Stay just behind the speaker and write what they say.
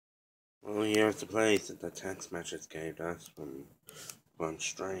Well, here's the place that the text message gave us from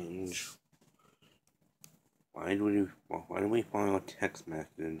Strange. Why do we find a text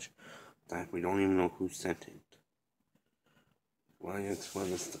message that we don't even know who sent it? What is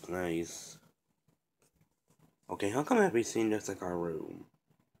the place? Okay, how come I've seen just like our room?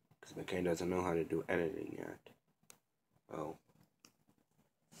 Because McKay doesn't know how to do editing yet. Oh.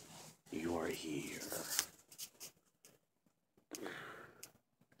 You are here.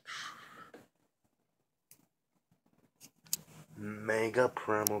 Mega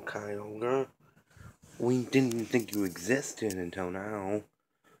Primal Kyogre? We didn't think you existed until now.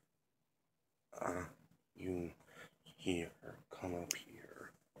 You here. Come up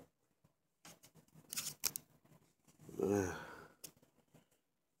here. Ugh.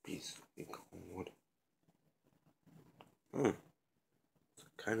 Piece of cold. Huh. It's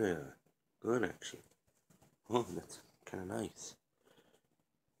kinda good actually. Oh, that's kinda nice.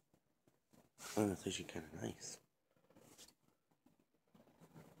 Oh, that's actually kinda nice.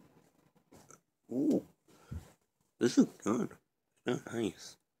 Ooh. This is good. It's really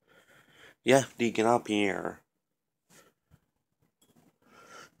nice. Yeah, get up here.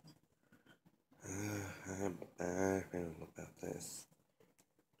 I don't know about this.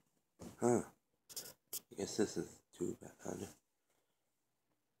 Huh. I guess this is too bad.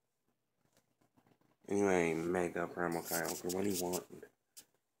 Anyway, Mega Primal Kyogre, what do you want?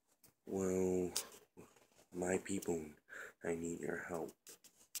 Well, my people, I need your help.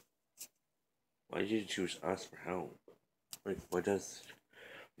 Why did you choose us for help? Like, what does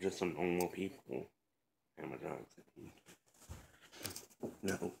just some normal people? Amazogs, I mean.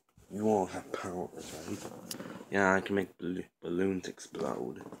 No, you all have powers, right? Yeah, I can make balloons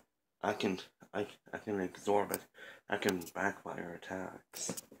explode. I can, I can absorb it. I can backfire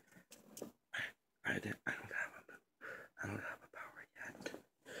attacks. I don't have a power yet.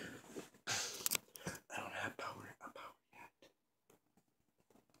 I don't have a power yet.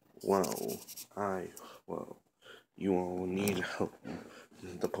 Well, you all need help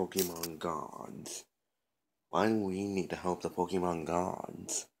the Pokemon gods. Why do we need to help the Pokemon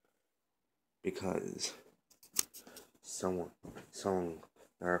gods? Because someone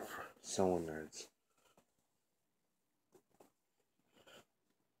that's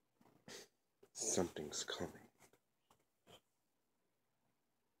something's coming.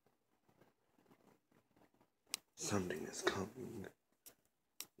 Something is coming.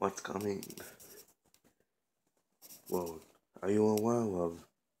 What's coming? Well, are you aware of?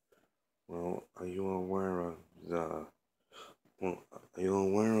 Well, are you aware of the? Well, are you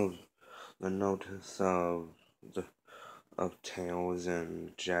aware of the notice of Tails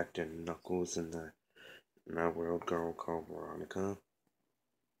and Jack and Knuckles in that world girl called Veronica?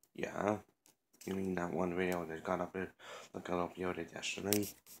 Yeah. You mean that one video that got uploaded yesterday?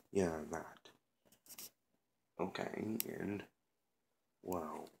 Yeah, that. Okay, and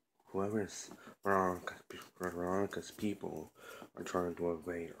well, whoever's Veronica's people are trying to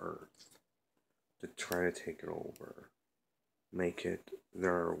invade Earth to try to take it over, make it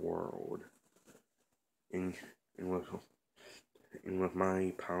their world. And, and with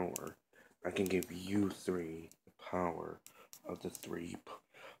my power, I can give you three the power of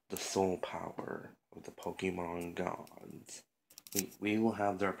the soul power of the Pokemon gods. We will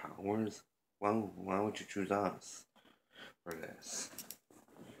have their powers. Why would you choose us for this?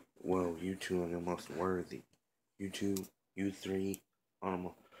 Well, you two are the most worthy. You two, you three,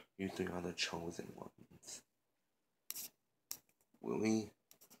 um, you three are the chosen ones. Really?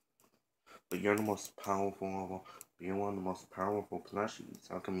 But you're the most powerful. You're one of the most powerful plushies.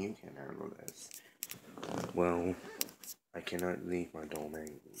 How come you can't handle this? Well, I cannot leave my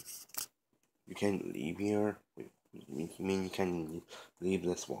domain. You can't leave here? You mean you can leave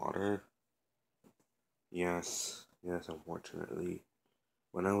this water? Yes, unfortunately.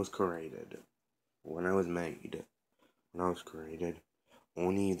 When I was created, when I was made, when I was created,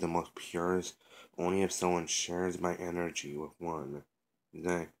 only the most purest, only if someone shares my energy with one,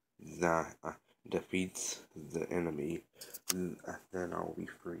 that defeats the enemy, then I'll be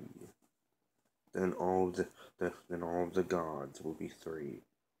free. Then all the gods will be free.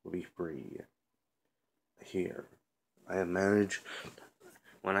 Here, I have managed.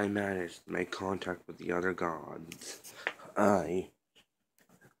 When I managed to make contact with the other gods,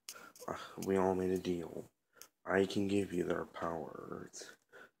 we all made a deal. I can give you their powers.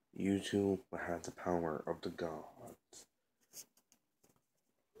 You two will have the power of the gods.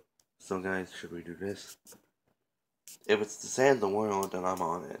 So guys, should we do this? If it's to save the world, then I'm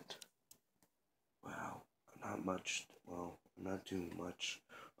on it. Wow, I'm not too much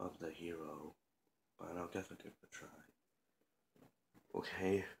of the hero, but I'll definitely give it a try.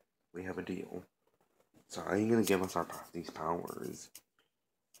 Okay, We have a deal. So are you gonna give us these powers?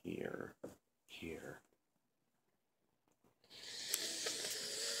 Here. Here.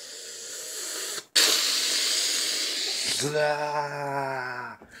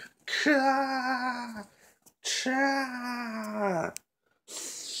 Cha! Cha! Cha!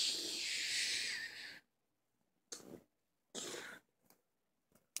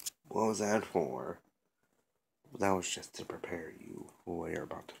 What was that for? That was just to prepare you for what you're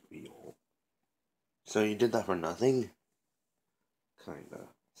about to feel. So you did that for nothing? Kinda.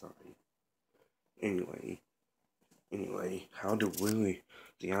 Sorry. Anyway, the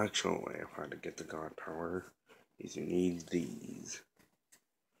actual way of how to get the god power is you need these.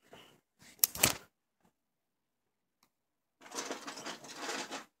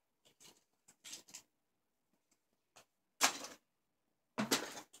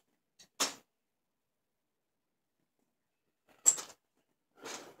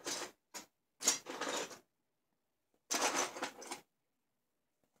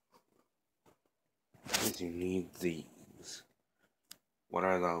 You need these. What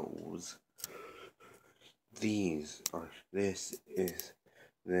are those? This is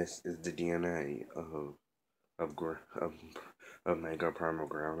the DNA of Mega Primal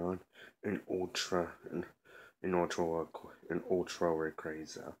Groudon and Ultra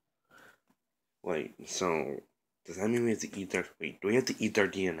Rayquaza. Wait, so does that mean we have to eat their? Wait, do we have to eat their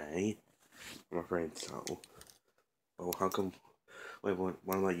DNA? I'm afraid so. Oh, how come? Wait, what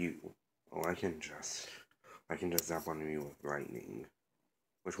about you? Oh, I can just zap on you with lightning.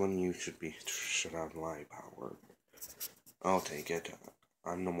 Which one of you should have my power? I'll take it.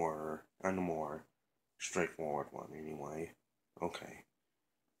 I'm the more straightforward one anyway. Okay.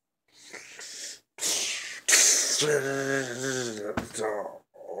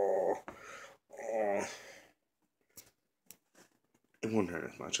 It won't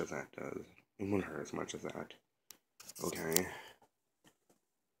hurt as much as that does. It won't hurt as much as that. Okay.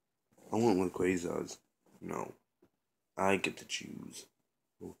 I want what Graze does. No. I get to choose.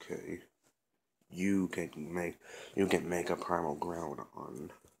 Okay. You can make a primal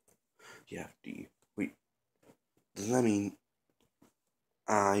Groudon. Yafty. Wait. Does that mean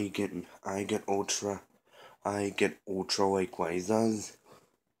I get Ultra Rayquazas?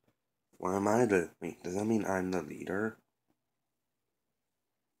 Why am I the wait, does that mean I'm the leader?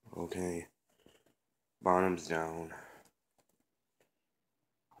 Okay. Bottoms down.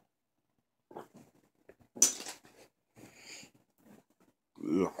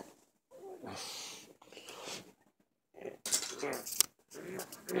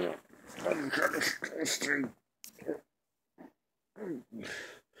 I'm trying to stay straight. I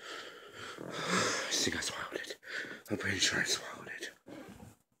think I swallowed it. I'm pretty sure I swallowed it.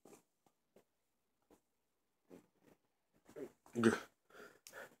 Okay,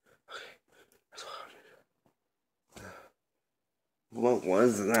 I swallowed it. What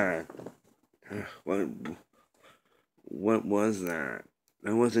was that? What was that?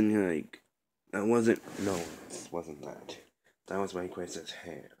 That wasn't like... That wasn't... No, it wasn't that. That was Rayquaza's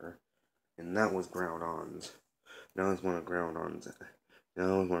hair. And that was Groudon's. That was one of Groudon's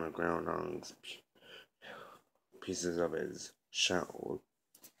pieces of his shell.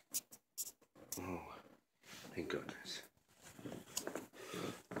 Oh, thank goodness.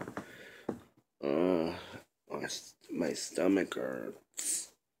 My stomach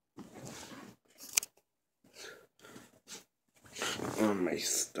hurts. Oh, my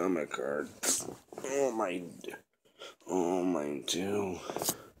stomach hurts. Oh my too.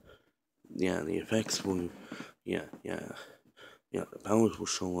 Yeah, the effects will. Yeah, the powers will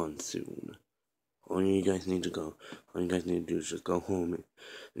show on soon. All you guys need to do is just go home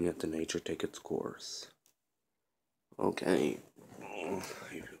and let the nature take its course. Okay. Oh, I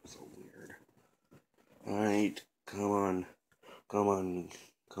feel so weird. Alright, come on,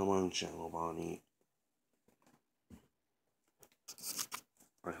 Shallow Bonnie.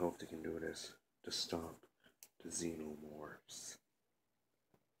 I hope they can do this to stop the Xenomorphs.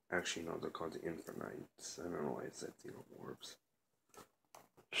 Actually, no, they're called the Infinites. I don't know why I said Xenomorphs.